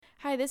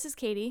Hi, this is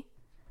Katie.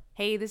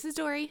 Hey, this is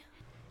Dori.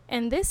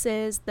 And this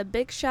is the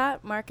Big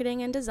Shot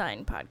Marketing and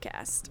Design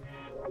Podcast.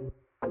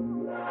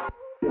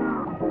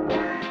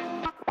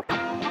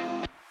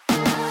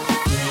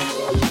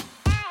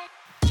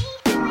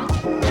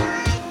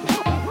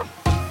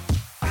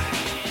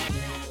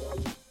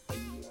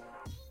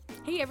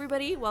 Hey,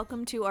 everybody.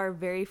 Welcome to our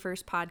very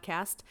first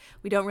podcast.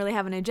 We don't really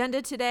have an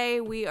agenda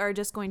today. We are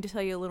just going to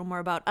tell you a little more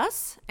about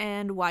us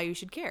and why you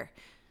should care.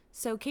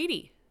 So,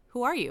 Katie,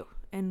 who are you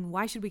and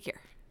why should we care?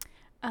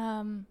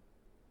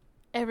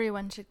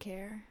 Everyone should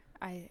care,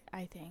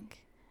 I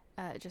think.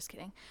 Just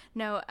kidding.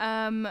 No,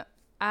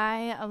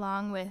 I,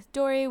 along with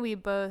Dori, we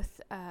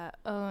both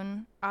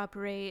own,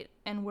 operate,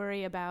 and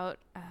worry about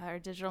our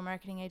digital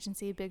marketing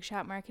agency, Big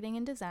Shot Marketing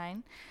and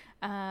Design.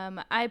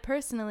 I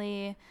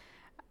personally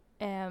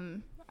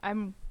I'm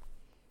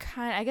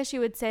kind of, I guess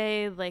you would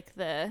say, like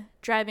the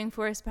driving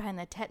force behind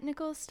the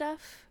technical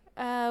stuff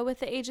with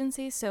the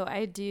agency. So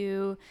I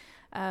do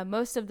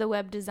most of the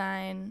web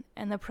design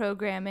and the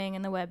programming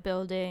and the web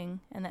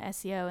building and the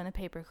SEO and the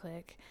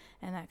pay-per-click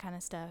and that kind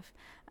of stuff.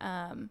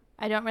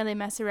 I don't really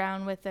mess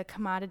around with the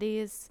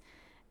commodities,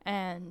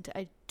 and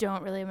I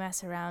don't really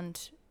mess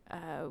around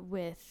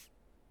with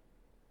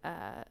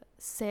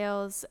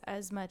sales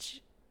as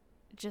much,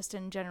 just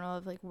in general,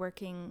 of like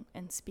working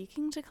and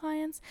speaking to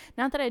clients.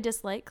 Not that I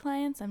dislike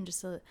clients. I'm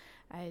a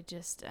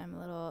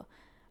little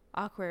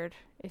awkward,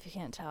 if you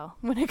can't tell,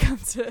 when it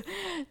comes to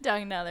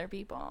talking to other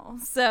people.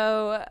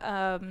 So,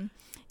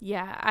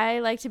 I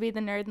like to be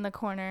the nerd in the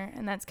corner,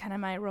 and that's kind of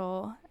my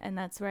role, and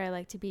that's where I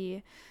like to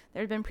be.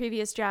 There have been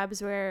previous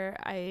jobs where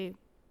I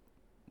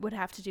would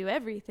have to do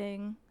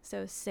everything.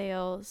 So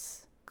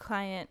sales,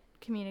 client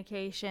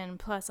communication,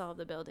 plus all of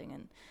the building,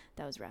 and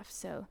that was rough.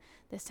 So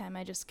this time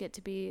I just get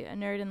to be a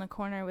nerd in the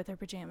corner with her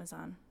pajamas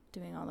on,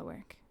 doing all the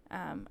work.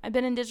 I've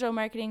been in digital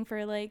marketing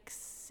for like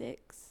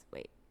 6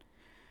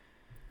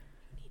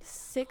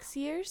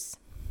 years.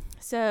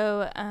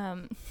 So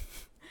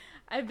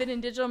I've been in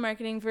digital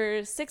marketing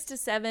for 6 to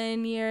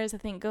 7 years, I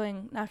think,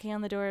 knocking on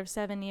the door of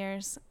 7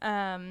 years.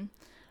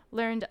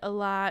 Learned a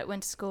lot,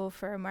 went to school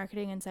for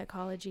marketing and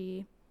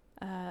psychology.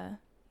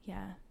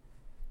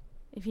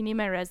 If you need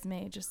my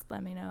resume, just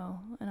let me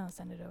know and I'll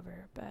send it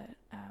over. But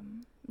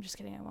I'm just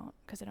kidding, I won't,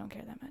 because I don't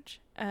care that much.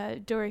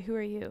 Dori, who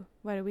are you?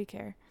 Why do we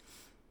care?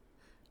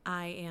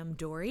 I am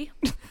Dori.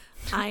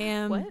 I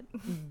am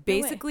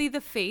basically the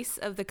face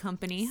of the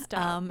company.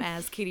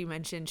 As Katie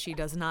mentioned, she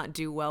does not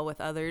do well with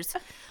others.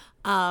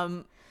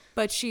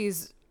 But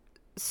she's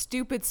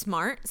stupid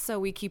smart, so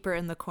we keep her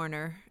in the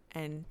corner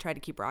and try to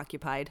keep her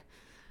occupied.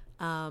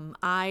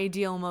 I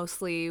deal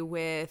mostly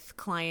with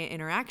client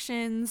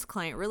interactions,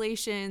 client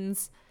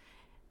relations,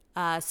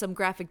 some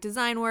graphic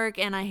design work,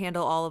 and I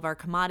handle all of our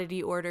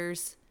commodity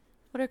orders.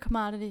 What are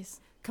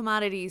commodities?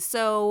 Commodities.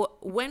 So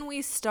when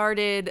we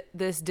started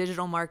this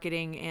digital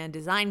marketing and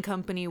design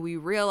company, we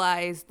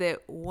realized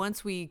that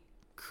once we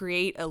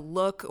create a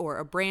look or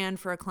a brand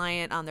for a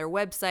client on their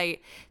website,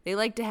 they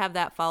like to have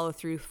that follow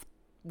through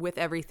with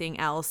everything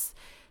else.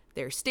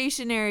 Their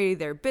stationery,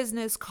 their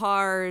business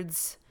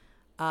cards,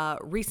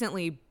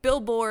 recently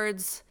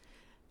billboards,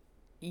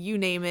 you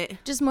name it.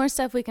 Just more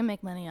stuff we can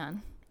make money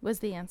on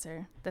was the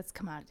answer. That's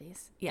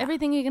commodities. Yeah.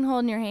 Everything you can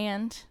hold in your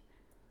hand,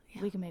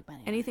 we can make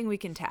money on. Anything we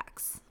can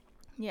tax.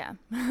 Yeah.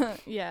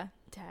 Yeah.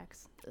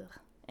 Tax. Ugh.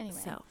 Anyway.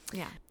 So,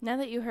 yeah. Now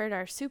that you heard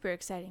our super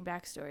exciting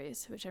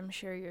backstories, which I'm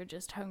sure you're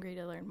just hungry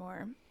to learn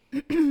more,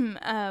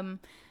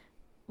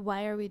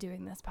 why are we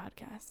doing this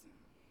podcast?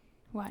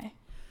 Why?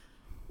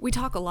 We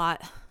talk a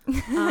lot.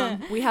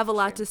 We have a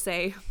lot to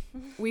say.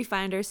 We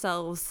find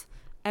ourselves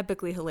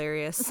epically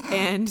hilarious.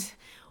 And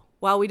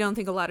while we don't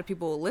think a lot of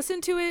people will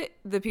listen to it,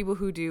 the people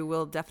who do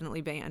will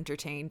definitely be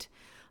entertained.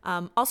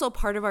 Also,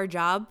 part of our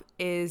job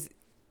is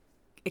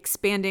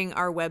expanding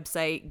our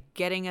website,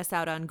 getting us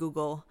out on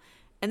Google.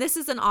 And this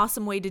is an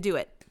awesome way to do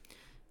it.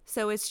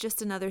 So it's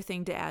just another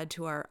thing to add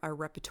to our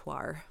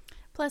repertoire.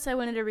 Plus, I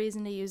wanted a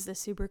reason to use this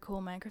super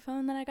cool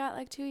microphone that I got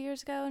like 2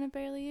 years ago and I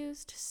barely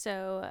used.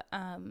 So,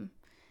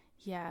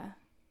 that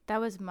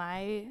was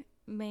my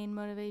main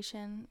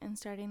motivation in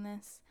starting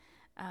this.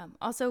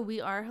 Also,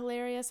 we are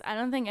hilarious. I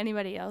don't think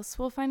anybody else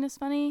will find us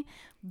funny,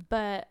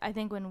 but I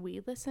think when we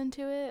listen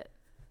to it,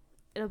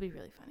 it'll be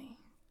really funny.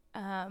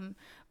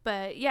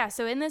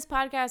 So in this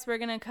podcast, we're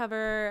going to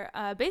cover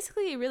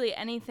basically really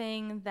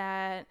anything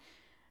that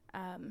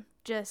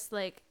just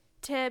like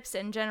tips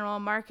and general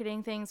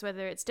marketing things,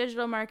 whether it's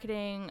digital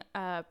marketing,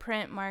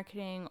 print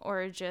marketing,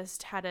 or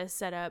just how to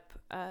set up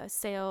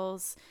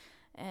sales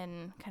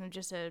and kind of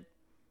just a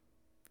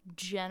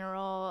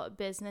general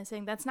business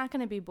thing. That's not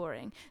going to be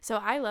boring. So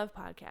I love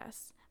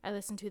podcasts. I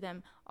listen to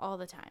them all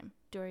the time.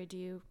 Dori, do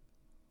you?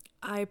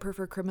 I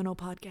prefer criminal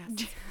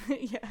podcasts.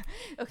 Yeah.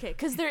 Okay,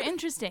 because they're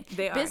interesting.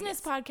 They are. Business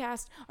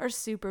podcasts are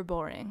super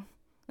boring.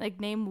 Like,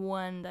 name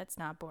one that's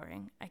not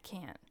boring. I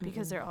can't,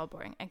 because they're all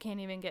boring. I can't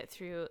even get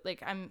through.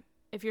 Like,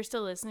 if you're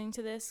still listening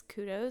to this,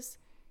 kudos,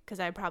 because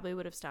I probably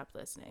would have stopped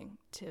listening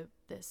to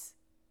this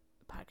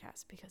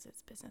podcast because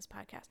it's business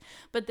podcast.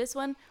 But this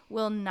one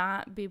will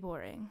not be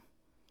boring.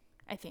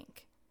 I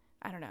think.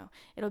 I don't know.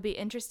 It'll be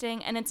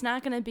interesting. And it's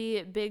not going to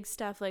be big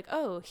stuff like,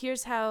 oh,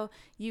 here's how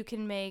you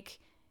can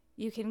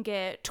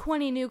get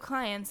 20 new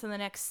clients in the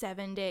next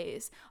 7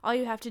 days. All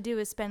you have to do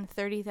is spend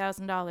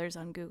 $30,000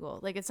 on Google.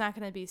 Like, it's not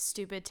going to be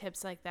stupid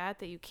tips like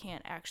that you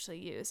can't actually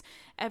use.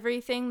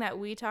 Everything that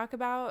we talk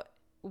about,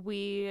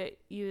 we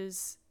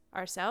use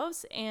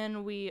ourselves,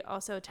 and we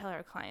also tell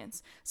our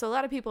clients. So a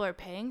lot of people are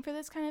paying for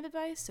this kind of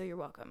advice, so you're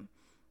welcome,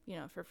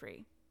 for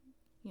free,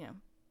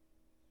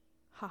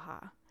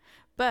 haha.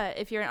 But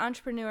if you're an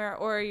entrepreneur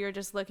or you're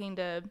just looking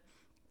to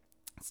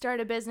start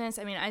a business,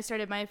 I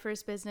started my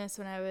first business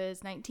when I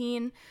was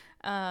 19,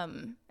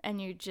 and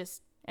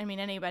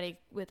anybody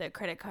with a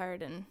credit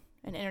card and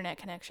an internet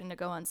connection to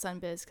go on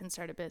Sunbiz can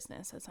start a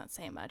business. So it's not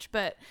saying much,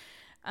 but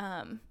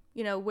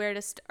where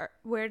to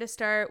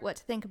start, what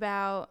to think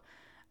about,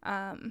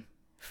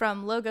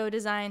 from logo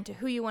design to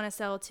who you want to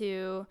sell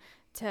to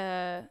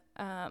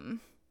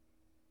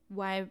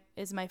why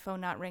is my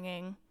phone not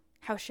ringing?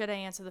 How should I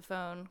answer the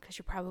phone? Because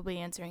you're probably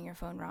answering your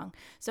phone wrong.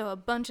 So a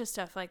bunch of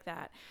stuff like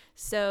that.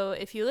 So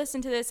if you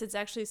listen to this, it's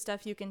actually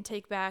stuff you can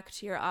take back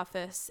to your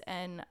office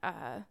and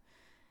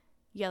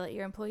yell at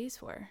your employees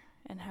for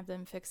and have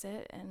them fix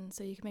it, and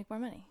so you can make more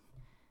money.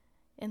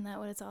 Isn't that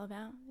what it's all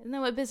about? Isn't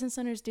that what business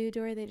owners do,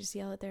 Dori? They just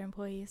yell at their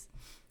employees.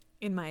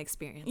 In my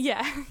experience.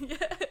 Yeah.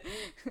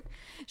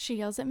 She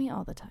yells at me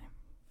all the time,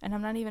 and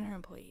I'm not even her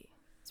employee.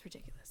 It's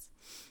ridiculous.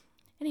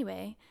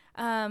 Anyway,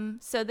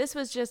 so this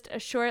was just a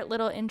short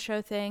little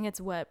intro thing. It's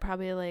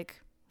probably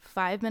like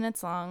 5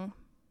 minutes long,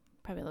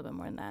 probably a little bit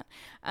more than that.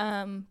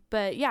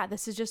 But yeah,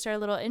 this is just our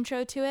little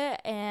intro to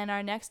it. And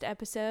our next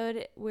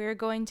episode, we're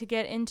going to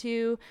get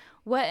into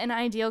what an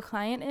ideal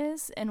client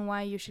is and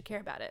why you should care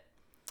about it.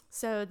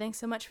 So thanks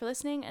so much for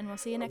listening, and we'll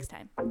see you next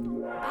time.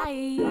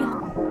 Bye.